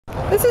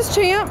This is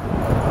Champ.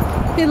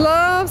 He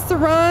loves to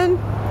run.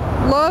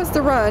 Loves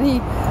to run. He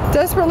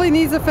desperately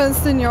needs a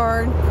fenced-in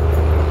yard.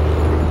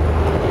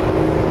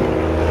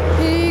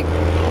 He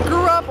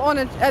grew up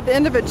at the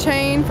end of a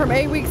chain from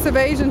 8 weeks of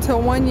age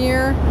until 1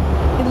 year.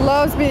 He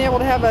loves being able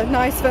to have a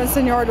nice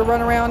fenced-in yard to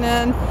run around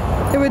in.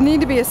 It would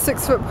need to be a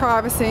 6-foot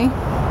privacy.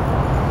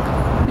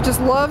 He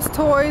just loves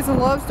toys and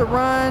loves to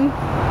run.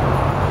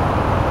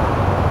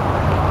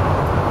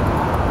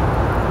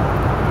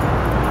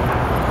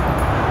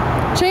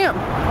 Champ,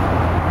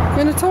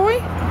 you want a toy?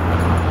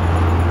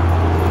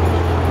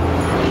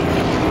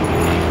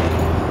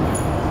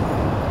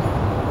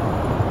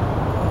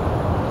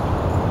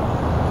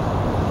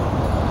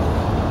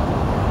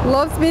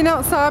 Loves being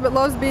outside, but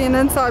loves being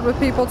inside with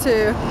people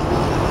too.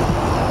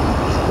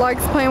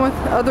 Likes playing with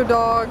other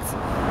dogs.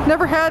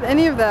 Never had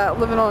any of that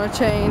living on a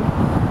chain.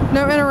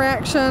 No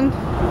interaction,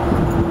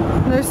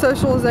 no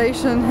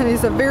socialization, and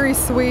he's a very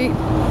sweet,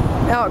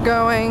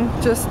 outgoing,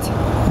 just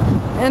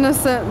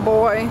innocent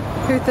boy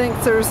who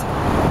thinks there's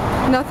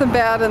nothing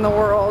bad in the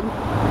world.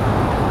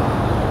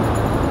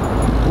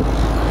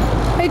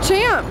 Hey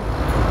Champ!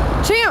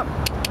 Champ!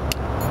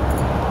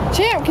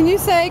 Champ, can you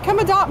say, come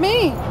adopt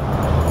me?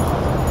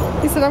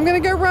 He said, I'm gonna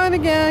go run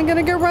again, I'm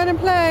gonna go run and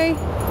play.